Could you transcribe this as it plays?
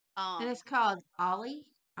And it's called Ollie.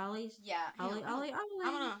 Ollie's. Yeah, hang Ollie, on, Ollie,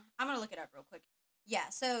 Ollie. I'm gonna look it up real quick. Yeah,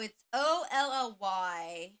 so it's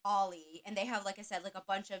OLLY Ollie, and they have, like I said, like a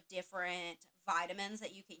bunch of different vitamins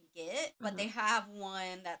that you can get, but they have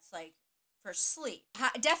one that's like for sleep.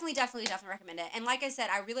 Definitely recommend it. And like I said,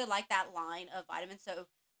 I really like that line of vitamins. So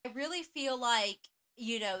I really feel like,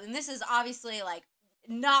 and this is obviously like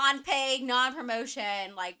non-paid,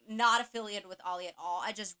 non-promotion, like not affiliated with Ollie at all.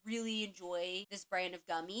 I just really enjoy this brand of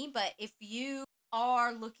gummy. But if you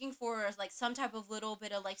are looking for like some type of little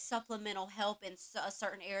bit of like supplemental help in a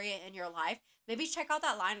certain area in your life, maybe check out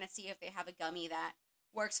that line and see if they have a gummy that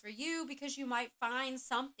works for you, because you might find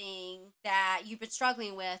something that you've been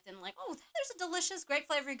struggling with and like, oh, there's a delicious grape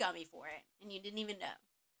flavored gummy for it and you didn't even know.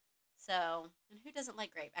 So, and who doesn't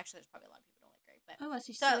like grape? Actually, there's probably a lot of people who don't like grape, but Oh, I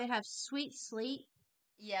see. So they have Sweet Sleep.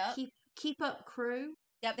 Yep. Keep Up Crew.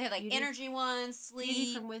 Yep, they have like energy ones, sleep.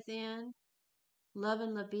 Beauty from Within. Love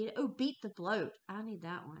and Libido. Oh, Beat the Bloat. I need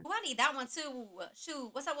that one. Oh, I need that one too. Shoot,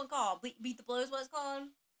 what's that one called? Beat the Bloat is what it's called?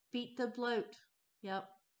 Beat the Bloat. Yep.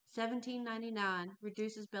 $17.99.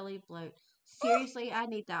 Reduces belly bloat. Seriously, I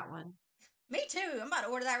need that one. Me too. I'm about to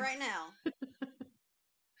order that right now.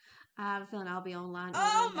 I have a feeling I'll be online.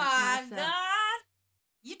 Oh my God.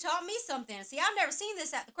 You taught me something. See, I've never seen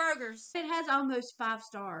this at the Kroger's. It has almost 5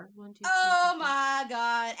 stars. 1, 2, 3. Oh my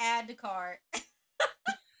God. Add to cart.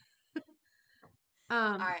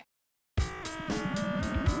 All right.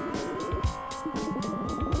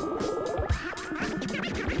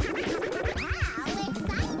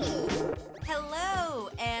 Hello,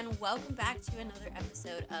 and welcome back to another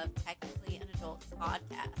episode of Technically an Adult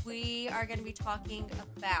Podcast. We are going to be talking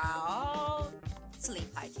about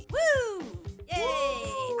sleep hygiene. Woo! Yay!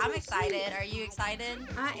 Woo! I'm excited. Are you excited?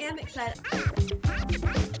 I am excited.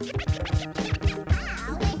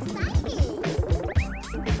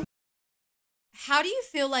 How do you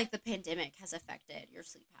feel like the pandemic has affected your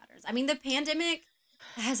sleep patterns? I mean, the pandemic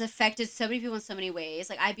has affected so many people in so many ways.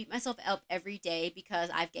 Like, I beat myself up every day because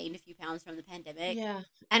I've gained a few pounds from the pandemic. Yeah.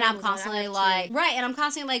 And I'm constantly like, right. And I'm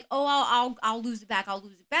constantly like, oh, I'll lose it back. I'll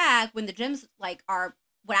lose it back when the gyms like are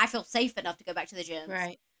when I feel safe enough to go back to the gyms.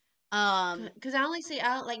 Right. Because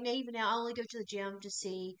even now, I only go to the gym to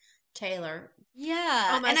see Taylor.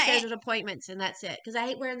 Yeah. On my scheduled appointments, and that's it. Because I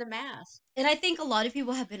hate wearing the mask. And I think a lot of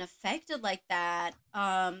people have been affected like that.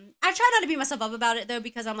 I try not to beat myself up about it, though,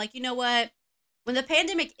 because I'm like, you know what? When the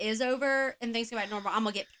pandemic is over and things go back to normal, I'm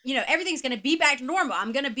going to get, everything's going to be back to normal.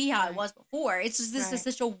 I'm going to be how it was before. It's just, this is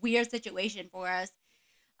such a weird situation for us.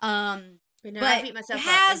 But I beat myself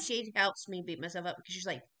up, and she helps me beat myself up because she's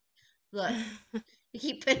like, look, you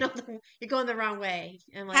keep putting you're going the wrong way.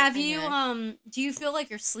 And like, have you, do you feel like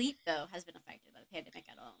your sleep, though, has been affected by the pandemic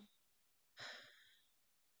at all?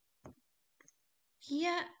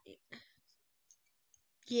 Yeah.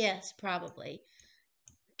 Yes, probably.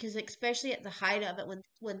 Because especially at the height of it,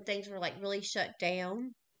 when things were like really shut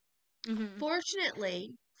down. Mm-hmm.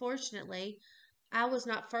 Fortunately, I was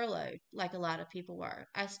not furloughed like a lot of people were.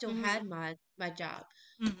 I still had my job.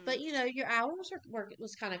 Mm-hmm. But your hours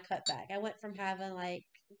was kind of cut back. I went from having like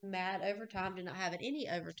mad overtime to not having any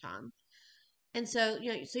overtime. And so,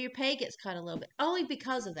 so your pay gets cut a little bit only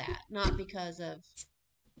because of that, not because of.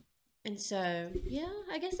 And so, yeah,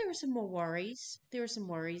 I guess there were some more worries. There were some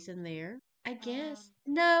worries in there. I guess.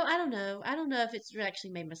 No, I don't know. I don't know if it's actually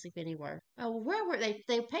made my sleep any worse. Oh, well, where were they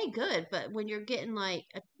pay good, but when you're getting like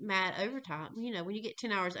a mad overtime, when you get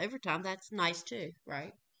 10 hours overtime, that's nice too,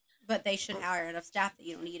 right? But they should hire enough staff that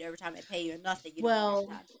you don't need overtime and pay you enough that you don't need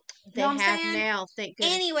overtime. They have now, thank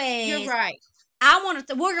goodness. Anyways, you're right.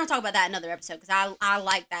 We're going to talk about that in another episode because I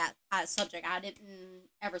like that subject. I didn't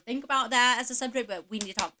ever think about that as a subject, but we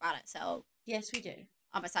need to talk about it. So yes, we do.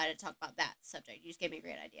 I'm excited to talk about that subject. You just gave me a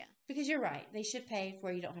great idea. Because you're right. They should pay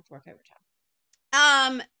for you don't have to work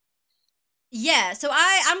overtime. Yeah, so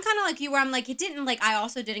I'm kind of like you where I'm like, I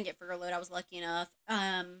also didn't get furloughed. I was lucky enough.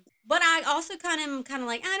 But I also kind of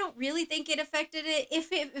like, I don't really think it affected it.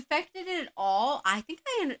 If it affected it at all, I think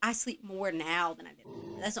I sleep more now than I did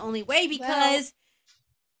before. That's the only way because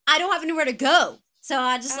I don't have anywhere to go. So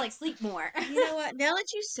I just sleep more. You know what? Now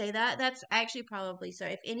that you say that, that's actually probably so.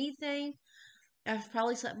 If anything, I've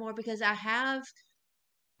probably slept more because I have.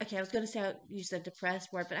 Okay, I was going to say I used a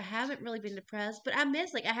depressed word, but I haven't really been depressed. But I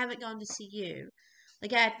haven't gone to see you.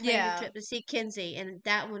 Like I had planned a trip to see Kenzie, and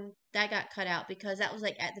that got cut out because that was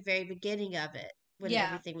like at the very beginning of it when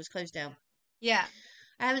everything was closed down. Yeah,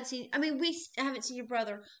 I haven't seen. I mean, I haven't seen your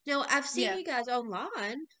brother. No, I've seen you guys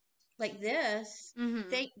online like this. Mm-hmm.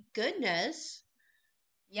 Thank goodness.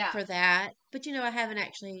 Yeah. For that, but I haven't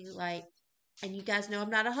actually and you guys know I'm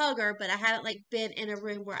not a hugger, but I haven't been in a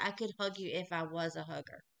room where I could hug you if I was a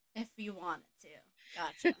hugger. If you wanted to.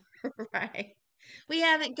 Gotcha. Right. We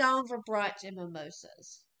haven't gone for brunch and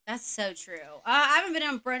mimosas. That's so true. I haven't been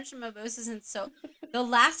on brunch and mimosas since the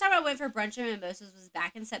last time I went for brunch and mimosas was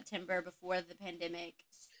back in September before the pandemic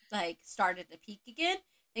like started to peak again.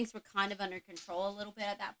 Things were kind of under control a little bit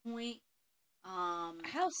at that point.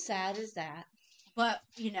 How sad is that? But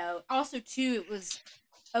also too, it was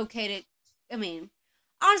okay to. I mean,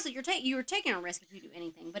 honestly, you were taking a risk if you do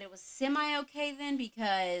anything, but it was semi okay then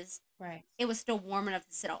because Right. it was still warm enough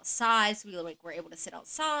to sit outside, so we were able to sit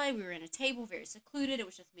outside. We were in a table, very secluded. It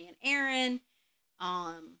was just me and Aaron.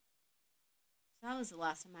 So that was the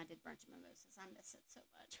last time I did brunch and mimosas. I miss it so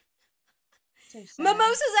much. So sad.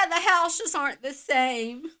 Mimosas at the house just aren't the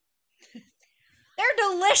same. They're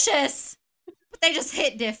delicious, but they just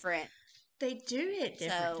hit different. They do hit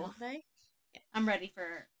different, don't they? I'm ready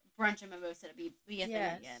for brunch and mimosa to be a thing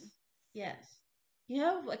again. Yes.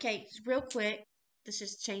 Okay, real quick, this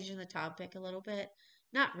is changing the topic a little bit.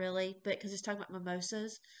 Not really, but because it's talking about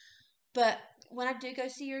mimosas. But when I do go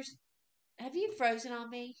see yours, have you frozen on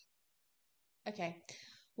me? Okay.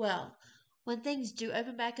 Well, when things do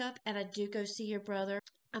open back up and I do go see your brother,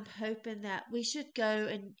 I'm hoping that we should go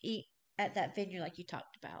and eat at that vineyard like you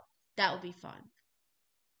talked about. That would be fun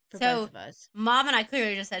for both of us. Mom and I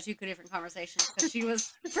clearly just had two different conversations because she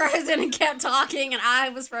was frozen and kept talking, and I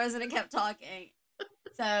was frozen and kept talking.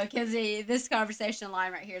 So, Kinsey, this conversation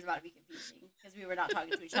line right here is about to be confusing because we were not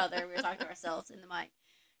talking to each other. We were talking to ourselves in the mic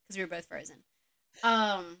because we were both frozen.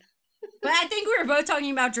 But I think we were both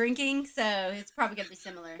talking about drinking, so it's probably going to be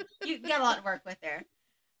similar. You got a lot to work with there.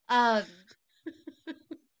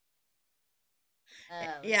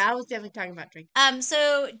 Yeah, I was definitely talking about drinking.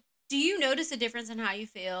 So do you notice a difference in how you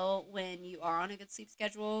feel when you are on a good sleep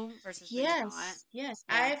schedule versus when you're not? Yes.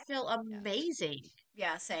 Yeah. I feel amazing.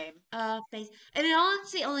 Yeah, same. Amazing. And it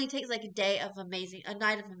honestly only takes like a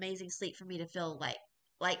night of amazing sleep for me to feel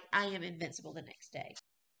like I am invincible the next day.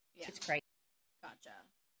 Yeah. It's great. Gotcha.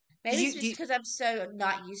 Maybe it's just because I'm so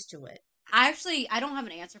not used to it. I don't have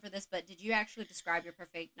an answer for this, but did you actually describe your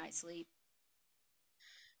perfect night's sleep?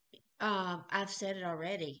 I've said it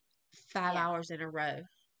already. 5 hours in a row.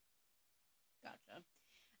 Gotcha.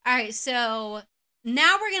 All right, so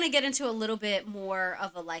now we're gonna get into a little bit more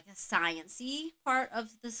of a sciencey part of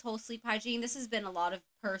this whole sleep hygiene. This has been a lot of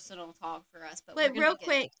personal talk for us, but wait, real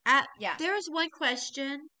quick. There was one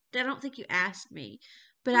question that I don't think you asked me,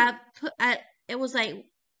 but it was like,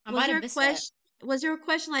 was there a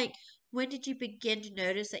question like, when did you begin to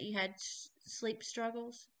notice that you had sleep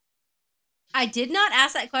struggles? I did not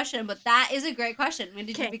ask that question, but that is a great question. When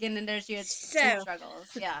did you begin to notice you had sleep struggles?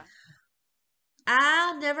 Yeah.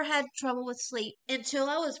 I never had trouble with sleep until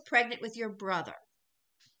I was pregnant with your brother.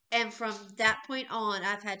 And from that point on,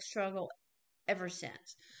 I've had struggle ever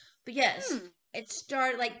since. But yes, it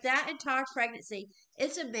started like that entire pregnancy.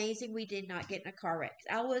 It's amazing we did not get in a car wreck.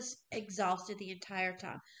 I was exhausted the entire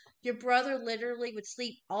time. Your brother literally would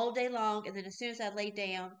sleep all day long, and then as soon as I lay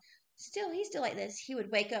down, he's still like this. He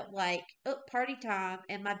would wake up like, oh, party time,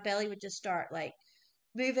 and my belly would just start like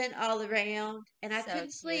moving all around, and I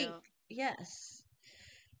couldn't sleep. Yes.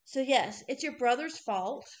 So yes, it's your brother's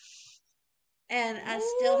fault, and I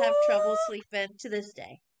still have trouble sleeping to this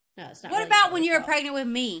day. No, it's not. What about when you were pregnant with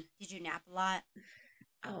me? Did you nap a lot?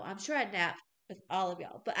 Oh, I'm sure I napped with all of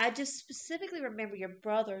y'all, but I just specifically remember your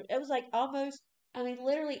brother. It was like almost. I mean,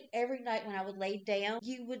 literally every night when I would lay down,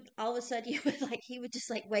 you would all of a sudden he would just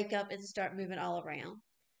like wake up and start moving all around.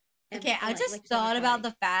 Okay, I just thought about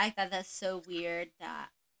the fact that that's so weird that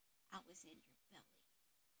I was in your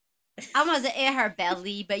belly. I wasn't in her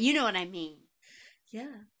belly, but you know what I mean.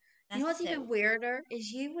 Yeah. You know what's even weirder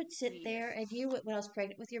is you would sit there and when I was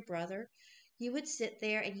pregnant with your brother, you would sit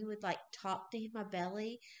there and you would like talk to my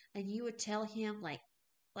belly and you would tell him like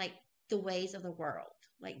the ways of the world.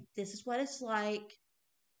 Like, this is what it's like.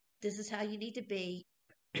 This is how you need to be.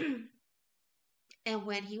 And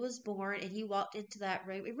when he was born and you walked into that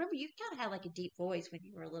room, remember you kind of had like a deep voice when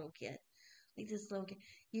you were a little kid. Like this little kid.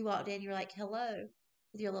 You walked in, you're like, hello,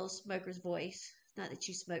 with your little smoker's voice. Not that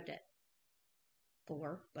you smoked at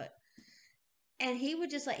 4, but. And he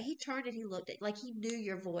would just he turned and he looked at, like he knew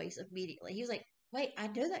your voice immediately. He was like, wait, I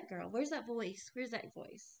know that girl. Where's that voice? Where's that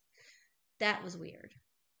voice? That was weird.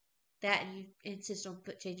 That and you insist on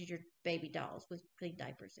changing your baby dolls with clean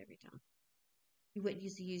diapers every time. You wouldn't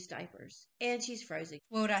use the used diapers. And she's frozen.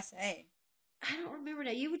 What would I say? I don't remember now.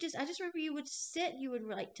 I just remember you would sit and you would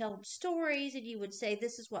like tell them stories and you would say,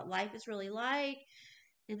 this is what life is really like.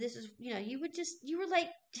 And this is, you were like,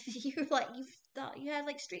 you thought you had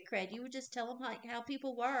like street cred. You would just tell them like how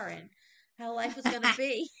people were and how life was going to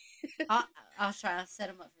be. I was trying to set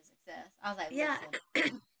them up for success. I was like, yeah.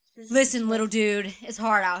 Listen, little dude, it's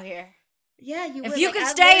hard out here. Yeah, you would. If you could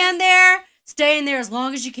stay in there as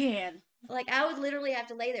long as you can. Like I would literally have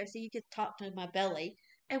to lay there so you could talk to my belly.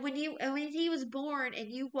 And when he was born and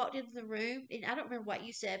you walked into the room, and I don't remember what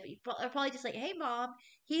you said, but you probably just like, "Hey, mom."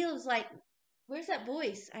 He was like, "Where's that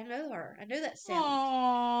voice? I know her. I know that sound."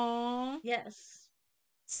 Aww. Yes.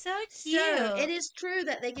 So cute. So it is true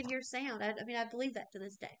that they can hear sound. I mean, I believe that to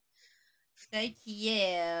this day. So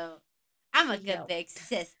cute. I'm a good big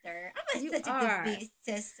sister. I'm such a good big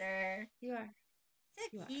sister. You are.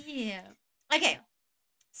 So cute. Okay.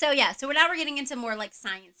 So yeah, so now we're getting into more like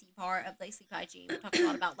sciencey part of like sleep hygiene. We're talking a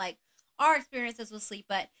lot about like our experiences with sleep,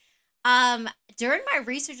 but during my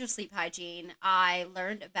research of sleep hygiene, I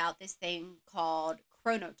learned about this thing called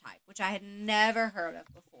chronotype, which I had never heard of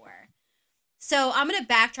before. So I'm going to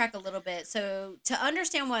backtrack a little bit. So to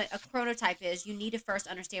understand what a chronotype is, you need to first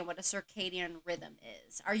understand what a circadian rhythm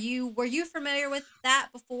is. Were you familiar with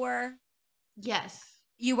that before? Yes.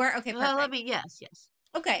 You were? Okay, perfect. Well, yes.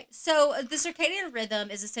 Okay, so the circadian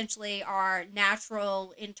rhythm is essentially our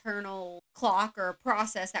natural internal clock or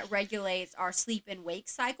process that regulates our sleep and wake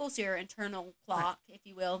cycle, so your internal clock, right, if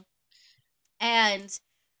you will. And so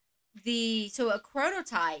a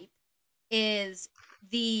chronotype is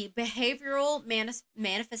the behavioral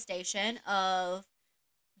manifestation of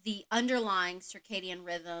the underlying circadian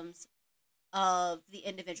rhythms of the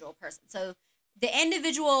individual person. So the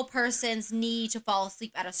individual person's need to fall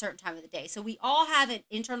asleep at a certain time of the day. So we all have an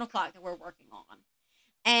internal clock that we're working on.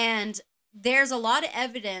 And there's a lot of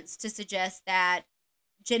evidence to suggest that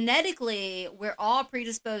genetically we're all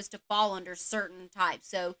predisposed to fall under certain types.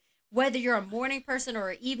 So whether you're a morning person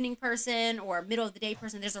or an evening person or a middle of the day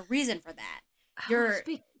person, there's a reason for that.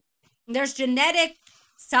 There's genetic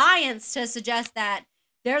science to suggest that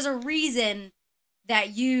there's a reason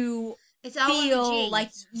that you feel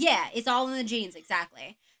like, yeah, it's all in the genes,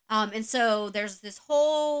 exactly. And so there's this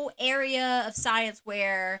whole area of science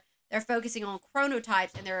where they're focusing on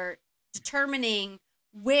chronotypes and they're determining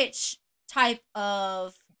which type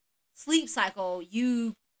of sleep cycle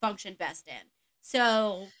you function best in.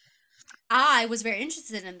 So I was very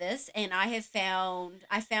interested in this, and I found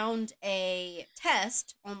a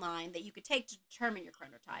test online that you could take to determine your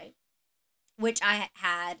chronotype, which I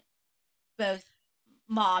had both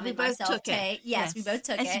Mom and myself take. Yes, we both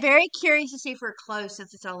took it. It's very curious to see if we're close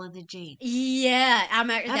since it's all in the genes. Yeah,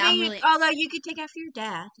 although you could take after your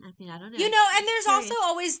dad. I mean, I don't know. You know, and there's also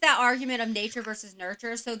always that argument of nature versus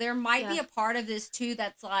nurture. So there might be a part of this too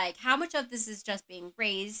that's like, how much of this is just being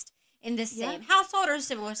raised in the same household or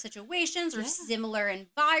similar situations or similar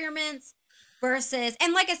environments versus,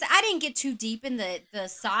 and like I said, I didn't get too deep in the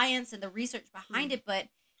science and the research behind it, but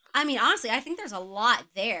I mean, honestly, I think there's a lot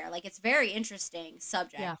there. Like, it's very interesting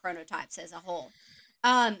subject, chronotypes as a whole.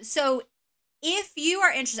 So if you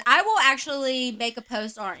are interested, I will actually make a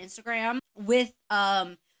post on our Instagram with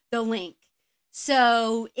the link.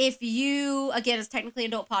 So if you, again, it's Technically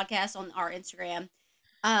Adult Podcast on our Instagram.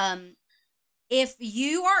 If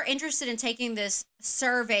you are interested in taking this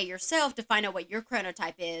survey yourself to find out what your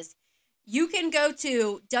chronotype is, you can go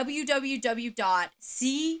to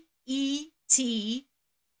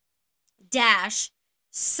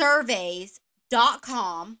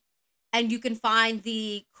www.cet-surveys.com and you can find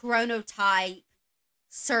the chronotype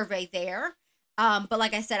survey there. But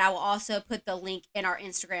like I said, I will also put the link in our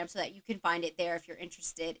Instagram so that you can find it there if you're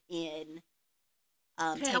interested in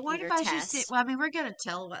taking your test. Well, I mean, we're going to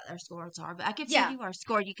tell what our scores are, but I could send you our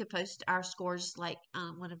score. You could post our scores like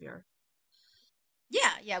one of your...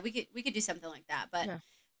 Yeah, we could do something like that. But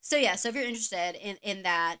so if you're interested in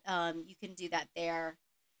that, you can do that there.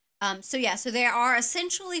 So there are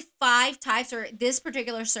essentially 5 types, or this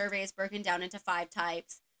particular survey is broken down into 5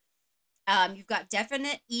 types. You've got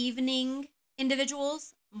definite evening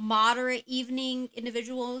individuals, moderate evening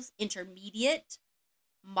individuals, intermediate,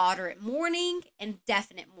 moderate morning, and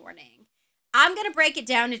definite morning. I'm going to break it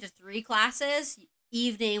down into 3 classes: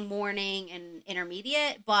 evening, morning, and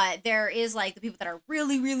intermediate. But there is like the people that are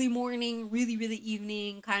really, really morning, really, really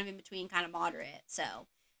evening, kind of in between, kind of moderate. So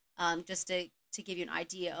just to give you an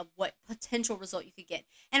idea of what potential result you could get.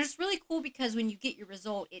 And it's really cool because when you get your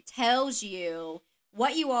result, it tells you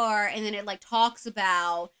what you are, and then it like talks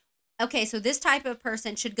about, okay, so this type of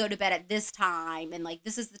person should go to bed at this time, and like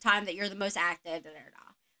this is the time that you're the most active.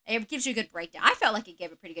 It gives you a good breakdown. I felt like it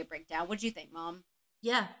gave a pretty good breakdown. What do you think, Mom?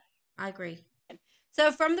 Yeah, I agree.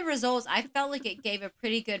 So from the results, I felt like it gave a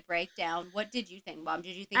pretty good breakdown. What did you think, Mom?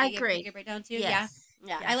 Did you think it gave a pretty good breakdown too? Yes.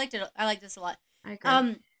 Yeah. I liked it. I liked this a lot. I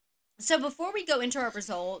agree. So before we go into our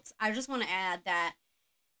results, I just want to add that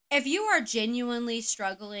if you are genuinely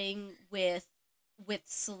struggling with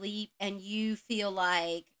sleep and you feel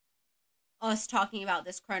like us talking about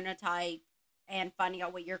this chronotype and finding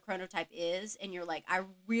out what your chronotype is, and you're like, I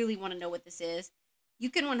really want to know what this is, you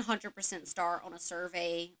can 100% start on a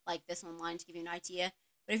survey like this online to give you an idea.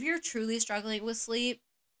 But if you're truly struggling with sleep,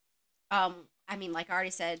 I mean, like I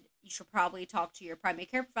already said, you should probably talk to your primary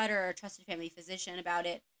care provider or a trusted family physician about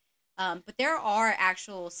it. But there are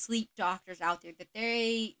actual sleep doctors out there that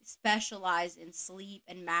they specialize in sleep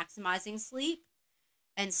and maximizing sleep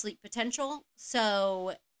and sleep potential.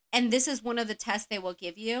 So, and this is one of the tests they will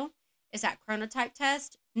give you is that chronotype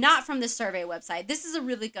test, not from the survey website. This is a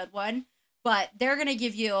really good one, but they're going to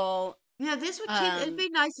give you, Yeah, this would it'd be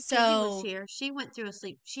nice if Kiki was so, here. She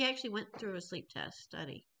actually went through a sleep test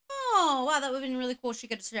study. oh, wow, that would have been really cool. She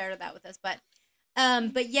could have shared that with us. But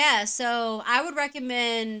yeah, so I would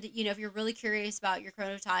recommend, if you're really curious about your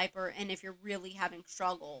chronotype and if you're really having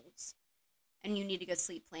struggles and you need a good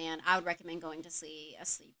sleep plan, I would recommend going to see a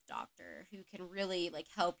sleep doctor who can really like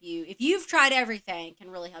help you. If you've tried everything,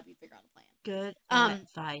 can really help you figure out a plan. Good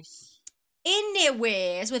advice.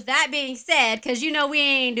 Anyways, with that being said, because we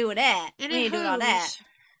ain't doing that. We ain't doing all that.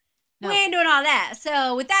 No. We ain't doing all that.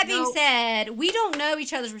 So with that being said, we don't know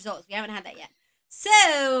each other's results. We haven't had that yet.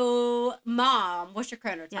 So, Mom, what's your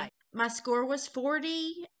chronotype? Yeah. My score was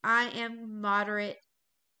 40. I am moderate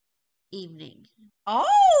evening.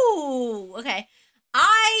 Oh, okay.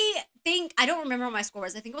 I don't remember what my score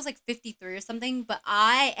was. I think it was like 53 or something, but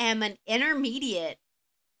I am an intermediate.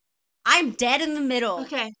 I'm dead in the middle.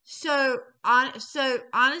 Okay, so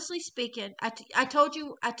honestly speaking, I told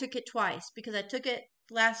you I took it twice because I took it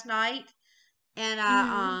last night, and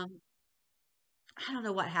I don't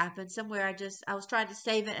know what happened. Somewhere I was trying to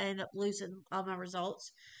save it and ended up losing all my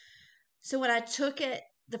results. So when I took it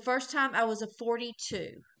the first time, I was a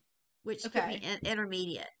 42, which put me in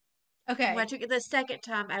intermediate. Okay. When I took it the second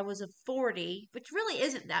time, I was a 40, which really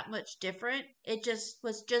isn't that much different. It just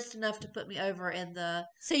was just enough to put me over in the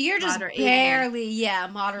So you're just barely,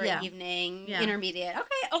 moderate evening, intermediate.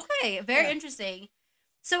 Okay, very interesting.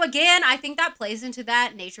 So again, I think that plays into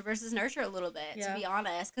that nature versus nurture a little bit, to be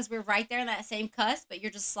honest, because we're right there in that same cusp, but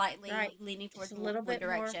you're just slightly leaning towards one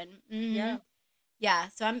direction. Mm-hmm. Yeah.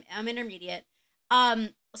 So I'm intermediate.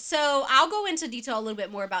 So I'll go into detail a little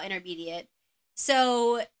bit more about intermediate.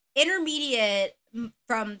 So intermediate,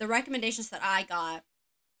 from the recommendations that I got,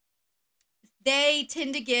 they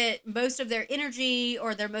tend to get most of their energy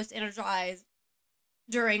or they're most energized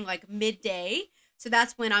during like midday. So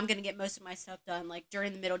that's when I'm gonna get most of my stuff done, like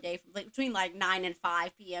during the middle day, from like between like 9 and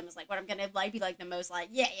 5 p.m. is like what I'm gonna like be like the most like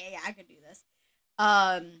yeah, I could do this.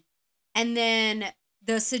 And then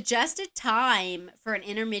the suggested time for an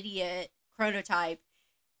intermediate chronotype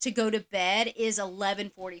to go to bed is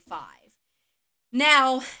 11:45.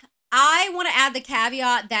 Now, I want to add the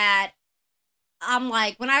caveat that I'm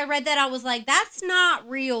like, when I read that, I was like, that's not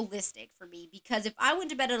realistic for me, because if I went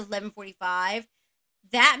to bed at 11:45,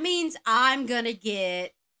 that means I'm going to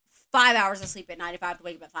get 5 hours of sleep at night if I have to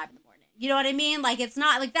wake up at 5 in the morning. You know what I mean? Like, it's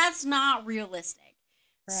not, like, that's not realistic.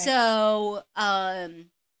 Right. So,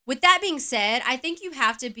 with that being said, I think you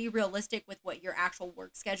have to be realistic with what your actual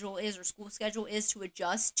work schedule is or school schedule is to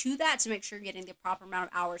adjust to that to make sure you're getting the proper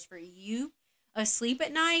amount of hours for you of sleep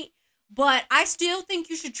at night. But I still think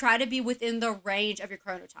you should try to be within the range of your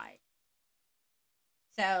chronotype.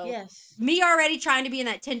 So, yes, me already trying to be in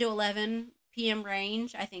that 10 to 11 p.m.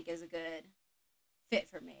 range, I think is a good fit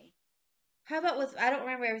for me. How about I don't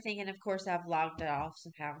remember everything, and of course I've logged it off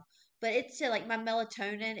somehow. But it said like my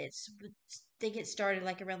melatonin, I think it started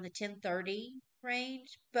like around the 10:30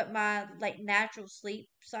 range, but my like natural sleep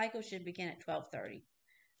cycle should begin at 12:30.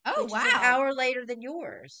 Oh, which is an hour later than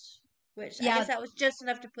yours. Which I guess that was just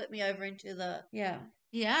enough to put me over into the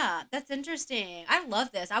Yeah, that's interesting. I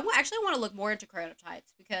love this. I actually want to look more into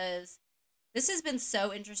chronotypes because this has been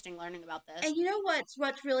so interesting learning about this. And you know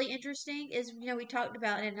what's really interesting is, we talked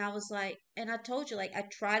about it, and I was like, and I told you, like, I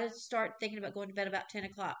try to start thinking about going to bed about 10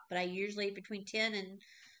 o'clock, but I usually, between 10 and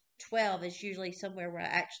 12 is usually somewhere where I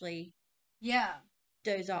actually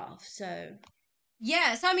doze off. So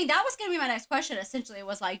yeah, so I mean, that was going to be my next question. Essentially, it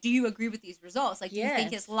was like, do you agree with these results? Like, do you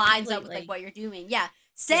think it lines up with like what you're doing? Yeah,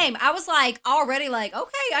 same. Yeah. I was like already like,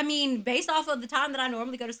 okay, I mean, based off of the time that I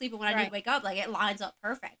normally go to sleep and when I do wake up, like it lines up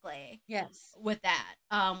perfectly. Yes, with that.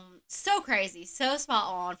 So crazy, so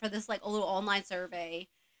spot on for this like a little online survey.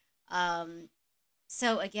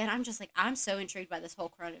 So again, I'm just like, I'm so intrigued by this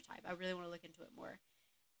whole chronotype. I really want to look into it more.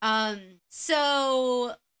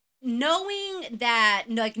 So knowing that,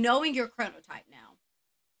 like knowing your chronotype now.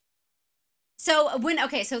 So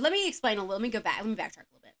so let me explain a little. Let me backtrack a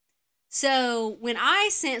little bit. So when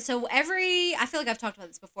I feel like I've talked about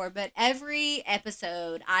this before, but every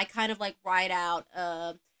episode I kind of like write out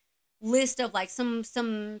list of like some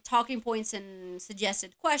talking points and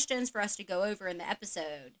suggested questions for us to go over in the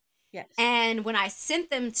episode. Yes. And when I sent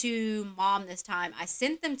them to Mom this time, I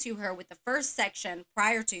sent them to her with the first section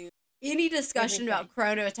prior to any discussion Everything. about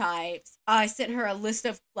chronotypes. I sent her a list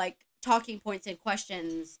of like talking points and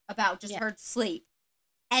questions about just Yeah. her sleep.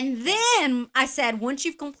 And then I said, once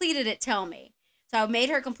you've completed it, tell me. So I made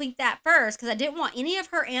her complete that first because I didn't want any of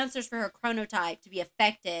her answers for her chronotype to be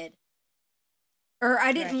affected. Or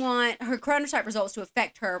I didn't Right. want her chronotype results to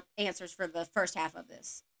affect her answers for the first half of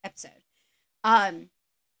this episode.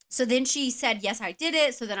 So then she said, yes, I did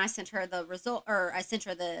it. So then I sent her the result, or I sent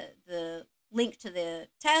her the link to the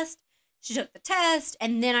test. She took the test,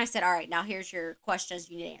 and then I said, all right, now here's your questions.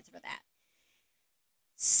 You need to answer for that.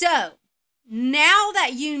 So now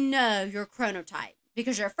that you know your chronotype,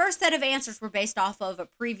 because your first set of answers were based off of a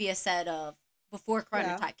previous set of before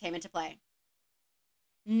chronotype came into play.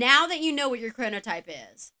 Now that you know what your chronotype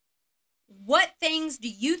is, what things do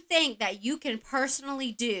you think that you can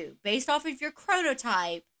personally do based off of your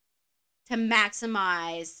chronotype to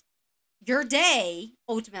maximize your day,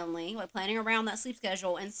 ultimately, like planning around that sleep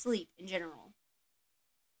schedule and sleep in general?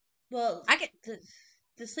 Well, I get,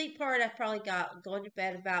 the sleep part I probably got going to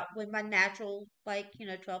bed about when my natural, like,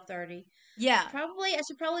 12:30. yeah, I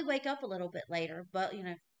should probably wake up a little bit later, but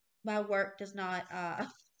my work does not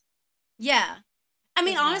yeah. I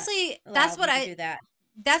mean, does not honestly, allow me to do that.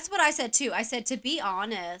 that's what I said too. I said, to be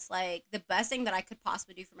honest, like the best thing that I could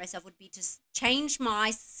possibly do for myself would be to change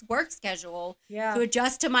my work schedule to Yeah.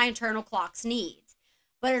 adjust to my internal clock's needs.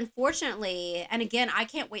 But unfortunately, and again, I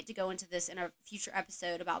can't wait to go into this in a future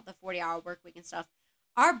episode about the 40-hour work week and stuff.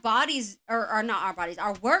 Our bodies, or not our bodies,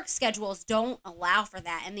 our work schedules don't allow for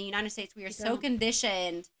that. In the United States, we are You so don't.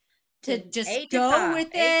 conditioned to To just eight to go five. with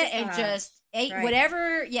Eight to it and five. just eat Right.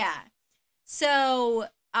 whatever. Yeah. So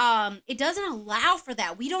it doesn't allow for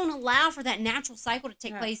that. We don't allow for that natural cycle to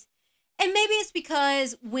take No. place. And maybe it's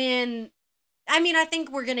because I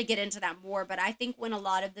think we're going to get into that more, but I think when a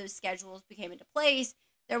lot of those schedules became into place,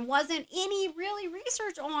 there wasn't any really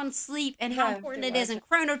research on sleep and how No, important there it is, and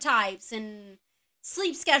wasn't. chronotypes and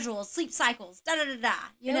sleep schedules, sleep cycles, da da da da.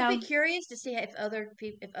 You It would be know? curious to see if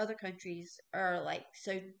other countries are like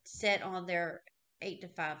so set on their 8 to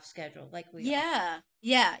 5 schedule like we are.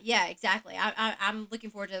 Yeah, exactly. I'm looking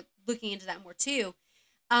forward to looking into that more too.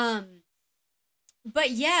 Um,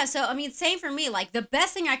 but yeah, so I mean, same for me. Like the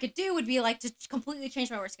best thing I could do would be like to completely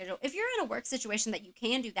change my work schedule. If you're in a work situation that you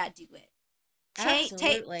can do that, do it.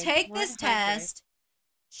 Absolutely. Take this 100. test,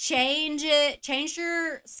 change it, change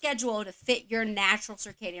your schedule to fit your natural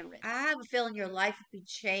circadian rhythm. I have a feeling your life would be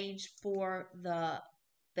changed for the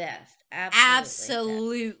best. Absolutely.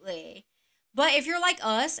 Absolutely. But if you're like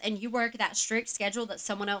us and you work that strict schedule that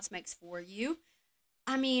someone else makes for you,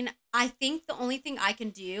 I mean, I think the only thing I can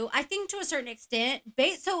do, I think to a certain extent,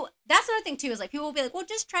 so that's another thing too, is like people will be like, well,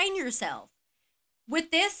 just train yourself.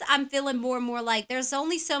 With this, I'm feeling more and more like there's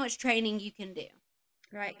only so much training you can do.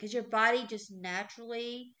 Right. Because your body just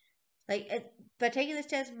naturally, by taking this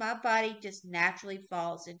test, my body just naturally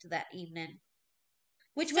falls into that evening.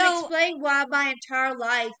 Which would So, explain why my entire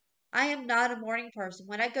life I am not a morning person.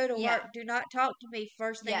 When I go to yeah, work, do not talk to me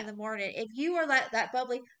first thing yeah, in the morning. If you are that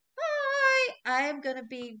bubbly, hi, I am gonna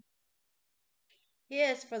be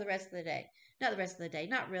pissed for the rest of the day. Not the rest of the day,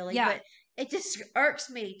 not really, yeah, but it just irks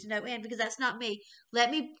me to no end because that's not me.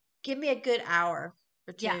 Give me a good hour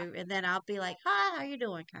or yeah. two, and then I'll be like, "Hi, how you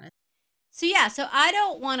doing?" Kind of. So, yeah, so I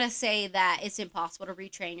don't want to say that it's impossible to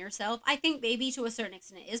retrain yourself. I think maybe to a certain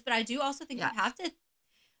extent it is, but I do also think you Yeah. have to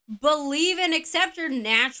believe and accept your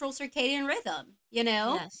natural circadian rhythm, you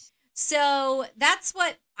know? Yes. So that's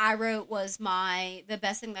what I wrote was the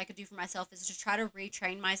best thing that I could do for myself is to try to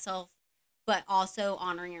retrain myself, but also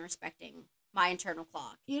honoring and respecting my internal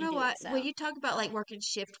clock You in know doing what? When so. you talk about like working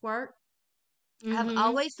shift work, I've Mm-hmm.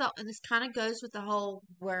 always thought, and this kind of goes with the whole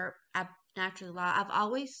where I naturally lie.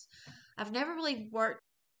 I've never really worked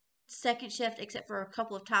second shift except for a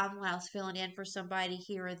couple of times when I was filling in for somebody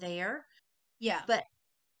here or there. Yeah. But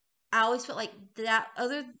I always felt like that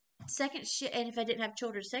other second shift, and if I didn't have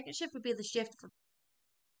children, second shift would be the shift for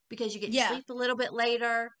because you get to Yeah. sleep a little bit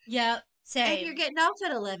later Yeah. and you're Same. getting off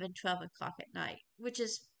at 11, 12 o'clock at night, which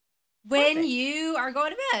is When perfect. you are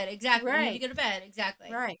going to bed. Exactly. When you need to Right, go to bed.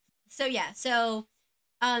 Exactly. right. So yeah. So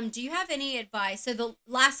do you have any advice? So the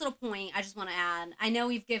last little point I just want to add, I know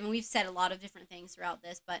we've said a lot of different things throughout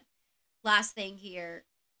this, but last thing here,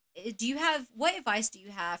 what advice do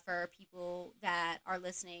you have for people that are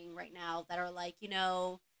listening right now that are like,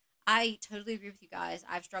 I totally agree with you guys.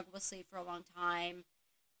 I've struggled with sleep for a long time.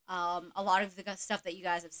 A lot of the stuff that you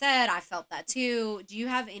guys have said, I felt that too. Do you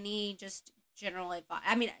have any just general advice.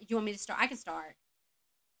 I mean, you want me to start? I can start.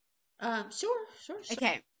 Sure, sure, sure.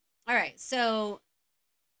 Okay. All right. So,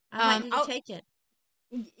 I might need to I'll, take it.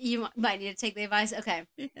 you might need to take the advice. Okay.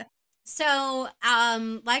 Yeah. So,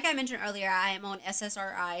 like I mentioned earlier, I am on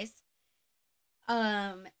SSRIs.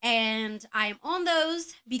 And I am on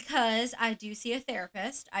those because I do see a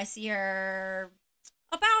therapist. I see her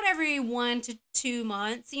about every 1 to 2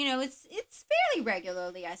 months. You know, it's fairly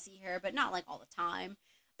regularly I see her, but not like all the time.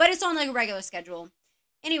 But it's on like a regular schedule.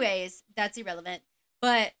 Anyways, that's irrelevant.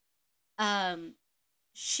 But um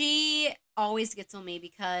she always gets on me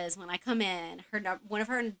because when I come in, one of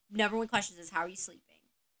her number one questions is, "How are you sleeping?"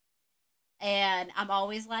 And I'm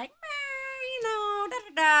always like, "Meh, da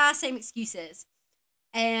da da," same excuses.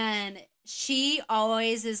 And she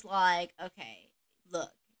always is like, "Okay,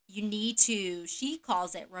 look, you need to," she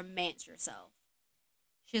calls it, "romance yourself."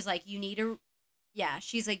 She's like, "You need to," yeah,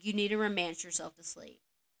 she's like, "You need to romance yourself to sleep."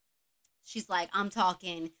 She's like, "I'm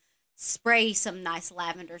talking spray some nice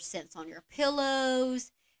lavender scents on your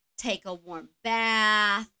pillows, take a warm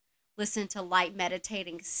bath, listen to light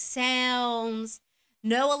meditating sounds,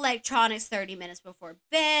 no electronics 30 minutes before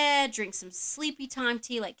bed, drink some sleepy time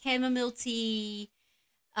tea like chamomile tea."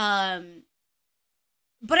 Um,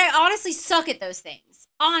 but I honestly suck at those things.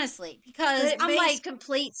 Honestly, But because it I'm makes like,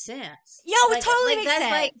 complete sense. yo, it totally makes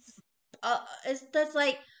That's like sense. that's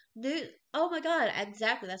like new. Oh my god,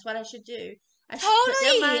 exactly. That's what I should do. I should put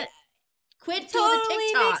down Totally. my quit doing the Totally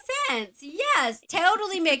TikTok. makes sense. Yes,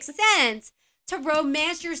 totally makes sense to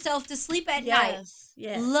romance yourself to sleep at night. Yes,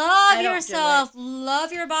 yes. Love I don't do it. yourself,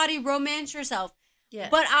 love your body, romance yourself. But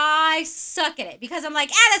Yes. I suck at it because I'm like,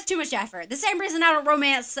 that's too much effort. The same reason I don't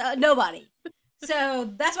romance nobody.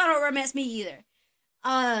 So that's why I don't romance me either.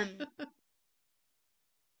 Um,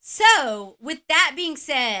 so with that being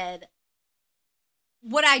said,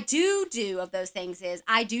 what I do of those things is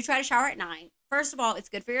I do try to shower at night. First of all, it's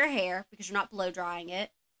good for your hair because you're not blow drying it.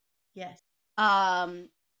 Yes. Um,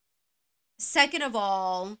 Second of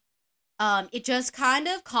all, it just kind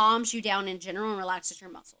of calms you down in general and relaxes your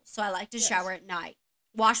muscles. So I like to Yes. shower at night,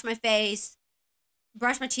 wash my face,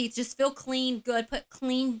 brush my teeth, just feel clean, good, put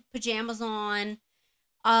clean pajamas on.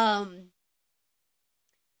 Um,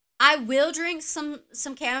 I will drink some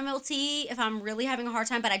chamomile tea if I'm really having a hard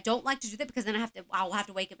time, but I don't like to do that because then I'll have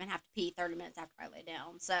to wake up and have to pee 30 minutes after I lay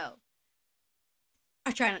down. So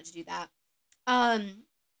I try not to do that.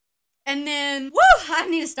 And then I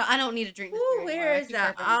need to stop. I don't need to drink this Ooh, beer anymore. where I is keep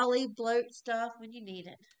that burping. Ollie bloat stuff when you need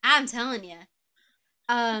it? I'm telling you.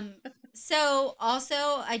 Um, so also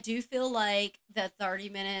I do feel like the 30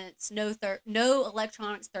 minutes, no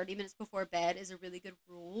electronics 30 minutes before bed is a really good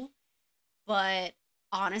rule. But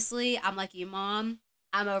honestly, I'm like you, mom.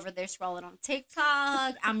 I'm over there scrolling on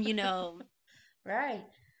TikTok. Right.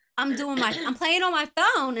 I'm playing on my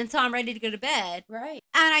phone until I'm ready to go to bed. Right.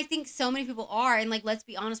 And I think so many people are, and like, let's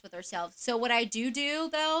be honest with ourselves. So what I do,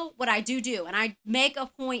 and I make a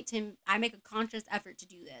conscious effort to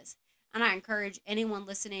do this, and I encourage anyone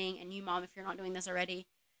listening, and you, mom, if you're not doing this already,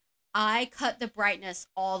 I cut the brightness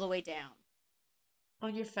all the way down.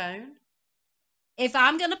 On your phone? If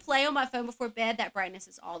I'm gonna play on my phone before bed, that brightness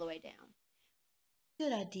is all the way down.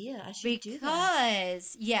 Good idea. I should do that.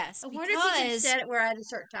 Because yes, I wonder if you can because set it where at a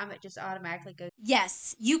certain time it just automatically goes.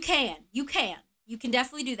 yes, you can. You can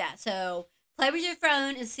definitely do that. So play with your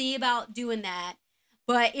phone and see about doing that.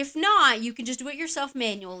 But if not, you can just do it yourself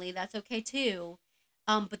manually. That's okay too.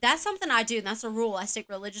 But that's something I do, and that's a rule I stick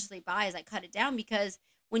religiously by is I cut it down because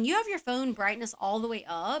when you have your phone brightness all the way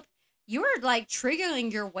up, you're like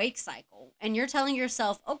triggering your wake cycle and you're telling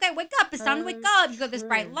yourself, okay, wake up, it's time to wake Oh, up. You got this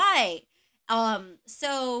bright true. light.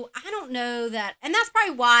 So I don't know that, and that's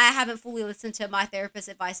probably why I haven't fully listened to my therapist's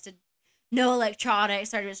advice to no electronics,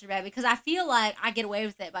 30 minutes for bed, because I feel like I get away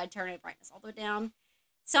with it by turning the brightness all the way down.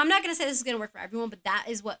 So I'm not gonna say this is gonna work for everyone, but that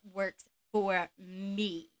is what works for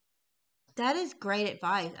me. That is great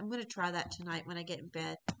advice. I'm going to try that tonight when I get in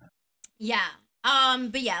bed. Yeah.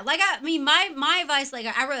 But yeah, my advice, like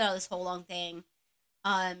I wrote out this whole long thing.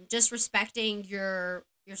 Just respecting your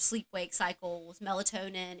sleep wake cycles,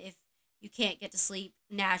 melatonin if you can't get to sleep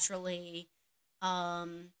naturally.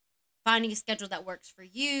 Um, Finding a schedule that works for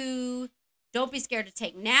you. Don't be scared to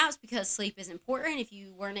take naps because sleep is important. If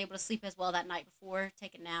you weren't able to sleep as well that night before,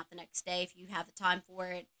 take a nap the next day if you have the time for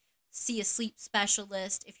it. See a sleep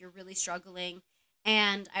specialist if you're really struggling.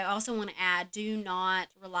 And I also want to add, do not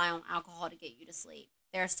rely on alcohol to get you to sleep.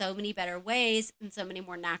 There are so many better ways and so many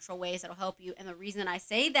more natural ways that'll help you. And the reason I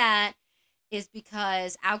say that is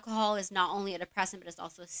because alcohol is not only a depressant, but it's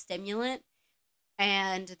also a stimulant.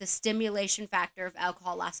 And the stimulation factor of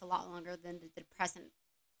alcohol lasts a lot longer than the depressant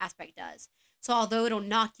aspect does. So although it'll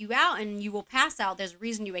knock you out and you will pass out, there's a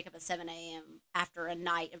reason you wake up at 7 a.m. after a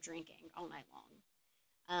night of drinking all night long.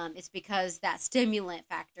 It's because that stimulant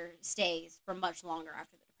factor stays for much longer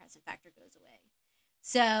after the depressant factor goes away.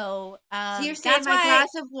 So you're saying my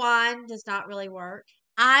glass of wine does not really work?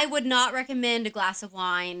 I would not recommend a glass of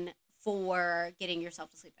wine for getting yourself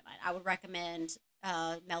to sleep at night. I would recommend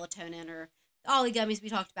melatonin or the Ollie gummies we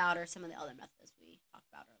talked about, or some of the other methods we talked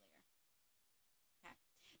about earlier. Okay.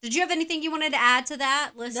 Did you have anything you wanted to add to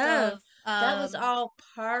that list of? That was all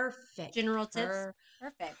perfect. General tips.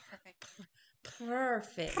 Perfect.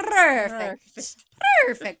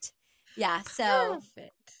 Yeah. So.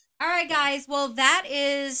 Perfect. All right, guys. Well, that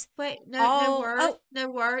is. Wait, no word. Oh.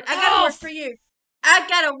 No word. I got a word for you. I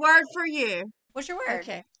got a word for you. What's your word?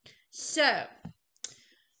 Okay. So,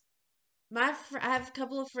 I have a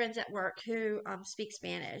couple of friends at work who speak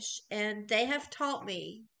Spanish, and they have taught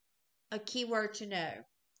me a key word to know.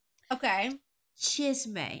 Okay.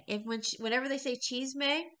 Chisme. And whenever they say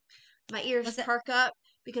chisme, my ears perk up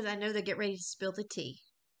because I know they get ready to spill the tea.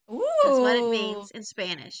 Ooh. That's what it means in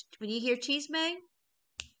Spanish. When you hear chisme,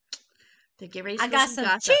 they get ready to spill some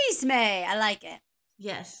gossip. Chisme. I like it.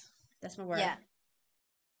 Yes. That's my word. Yeah.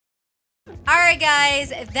 All right,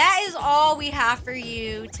 guys, that is all we have for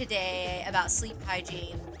you today about sleep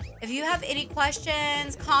hygiene. If you have any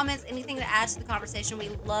questions, comments, anything to add to the conversation, we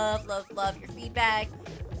love your feedback.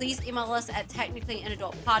 Please email us at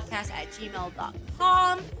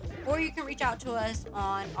technicallyunadultpodcast@gmail.com, or you can reach out to us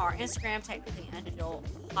on our Instagram,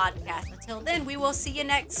 technicallyunadultpodcast. Until then, we will see you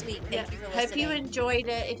next week. Thank you for listening. Hope you enjoyed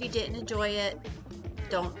it. If you didn't enjoy it,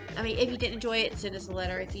 if you didn't enjoy it, send us a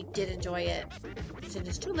letter. If you did enjoy it, send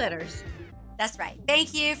us 2 letters. That's right.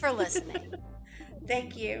 Thank you for listening.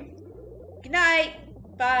 Thank you. Good night.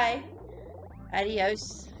 Bye.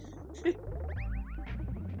 Adios.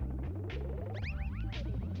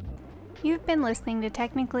 You've been listening to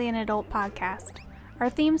Technically an Adult Podcast.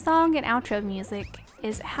 Our theme song and outro music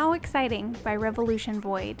is How Exciting by Revolution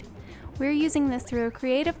Void. We're using this through a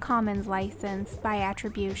Creative Commons license by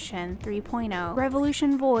Attribution 3.0.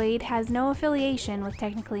 Revolution Void has no affiliation with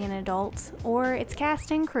Technically an Adult or its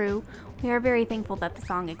cast and crew. We are very thankful that the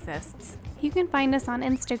song exists. You can find us on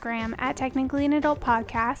Instagram at Technically an Adult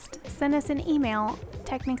Podcast. Send us an email,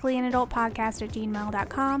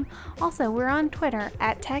 technicallyanadultpodcast@gmail.com. Also, we're on Twitter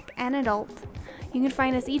at TechAnAdult. You can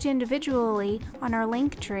find us each individually on our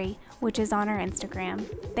link tree, which is on our Instagram.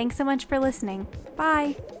 Thanks so much for listening.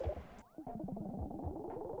 Bye!